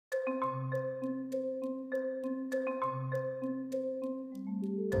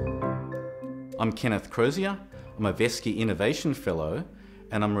I'm Kenneth Crozier. I'm a Veski Innovation Fellow,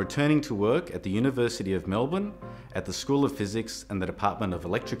 and I'm returning to work at the University of Melbourne at the School of Physics and the Department of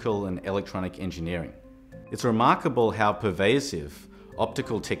Electrical and Electronic Engineering. It's remarkable how pervasive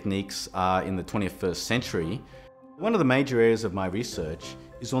optical techniques are in the 21st century. One of the major areas of my research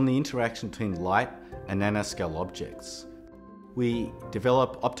is on the interaction between light and nanoscale objects. We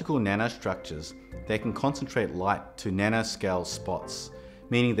develop optical nanostructures that can concentrate light to nanoscale spots,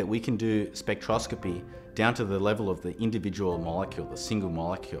 meaning that we can do spectroscopy down to the level of the individual molecule, the single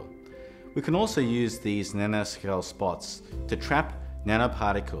molecule. We can also use these nanoscale spots to trap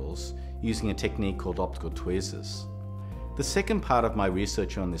nanoparticles using a technique called optical tweezers. The second part of my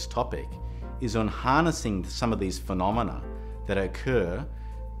research on this topic is on harnessing some of these phenomena that occur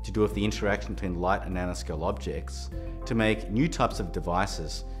to do with the interaction between light and nanoscale objects to make new types of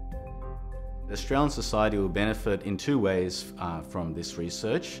devices. The Australian society will benefit in two ways from this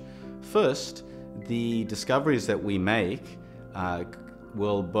research. First, the discoveries that we make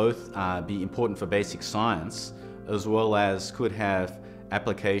will both be important for basic science, as well as could have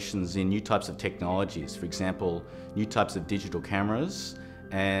applications in new types of technologies. For example, new types of digital cameras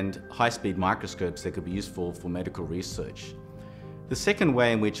and high-speed microscopes that could be useful for medical research. The second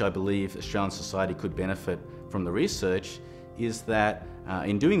way in which I believe Australian society could benefit from the research is that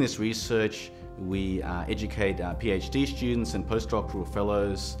in doing this research, we educate PhD students and postdoctoral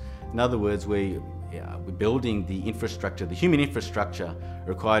fellows. In other words, we're building the infrastructure, the human infrastructure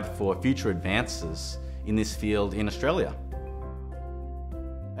required for future advances in this field in Australia.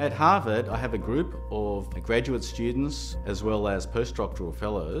 At Harvard, I have a group of graduate students as well as postdoctoral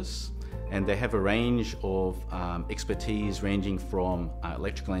fellows, and they have a range of expertise ranging from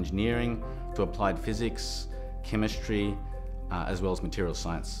electrical engineering to applied physics, chemistry, as well as material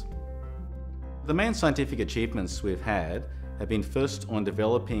science. The main scientific achievements we've had have been first on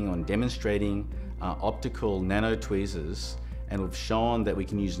demonstrating optical nanotweezers, and we've shown that we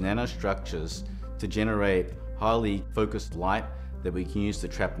can use nanostructures to generate highly focused light that we can use to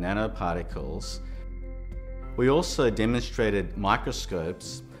trap nanoparticles. We also demonstrated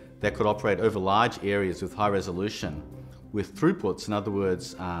microscopes that could operate over large areas with high resolution, with throughputs, in other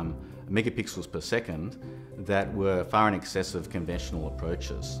words, megapixels per second, that were far in excess of conventional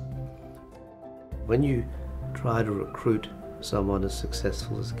approaches. When you try to recruit someone as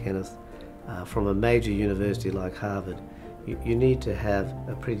successful as Kenneth from a major university like Harvard, you need to have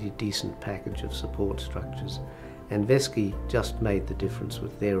a pretty decent package of support structures. And Veski just made the difference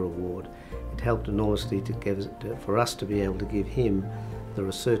with their award. It helped enormously for us to be able to give him the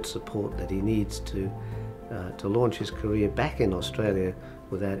research support that he needs to launch his career back in Australia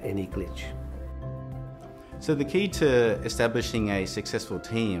without any glitch. So the key to establishing a successful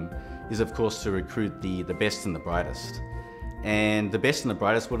team is, of course, to recruit the best and the brightest. And the best and the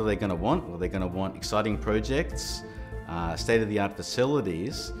brightest, what are they going to want? Well, they're going to want exciting projects, state-of-the-art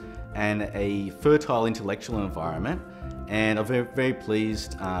facilities, and a fertile intellectual environment. And I'm very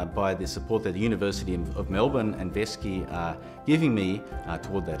pleased by the support that the University of Melbourne and Veski are giving me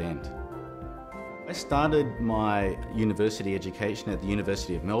toward that end. I started my university education at the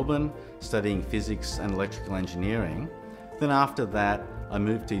University of Melbourne, studying physics and electrical engineering. Then after that, I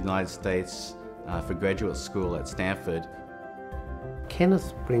moved to the United States for graduate school at Stanford.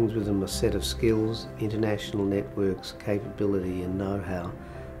 Kenneth brings with him a set of skills, international networks, capability and know-how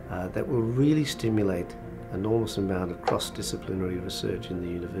that will really stimulate an enormous amount of cross-disciplinary research in the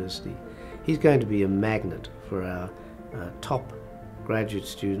university. He's going to be a magnet for our top graduate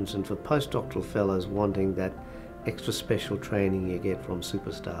students and for postdoctoral fellows wanting that extra special training you get from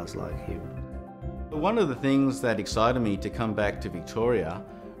superstars like him. One of the things that excited me to come back to Victoria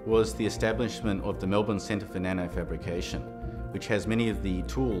was the establishment of the Melbourne Centre for Nanofabrication, which has many of the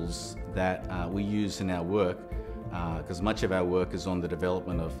tools that we use in our work, because much of our work is on the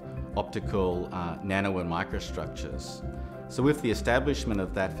development of optical nano and microstructures. So with the establishment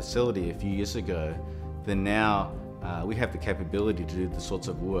of that facility a few years ago, then now we have the capability to do the sorts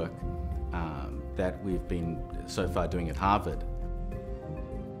of work that we've been so far doing at Harvard.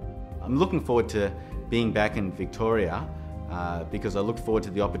 I'm looking forward to being back in Victoria because I look forward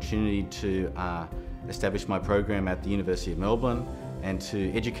to the opportunity to establish my program at the University of Melbourne and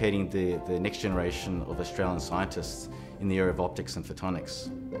to educating the next generation of Australian scientists in the area of optics and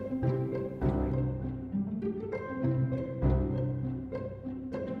photonics.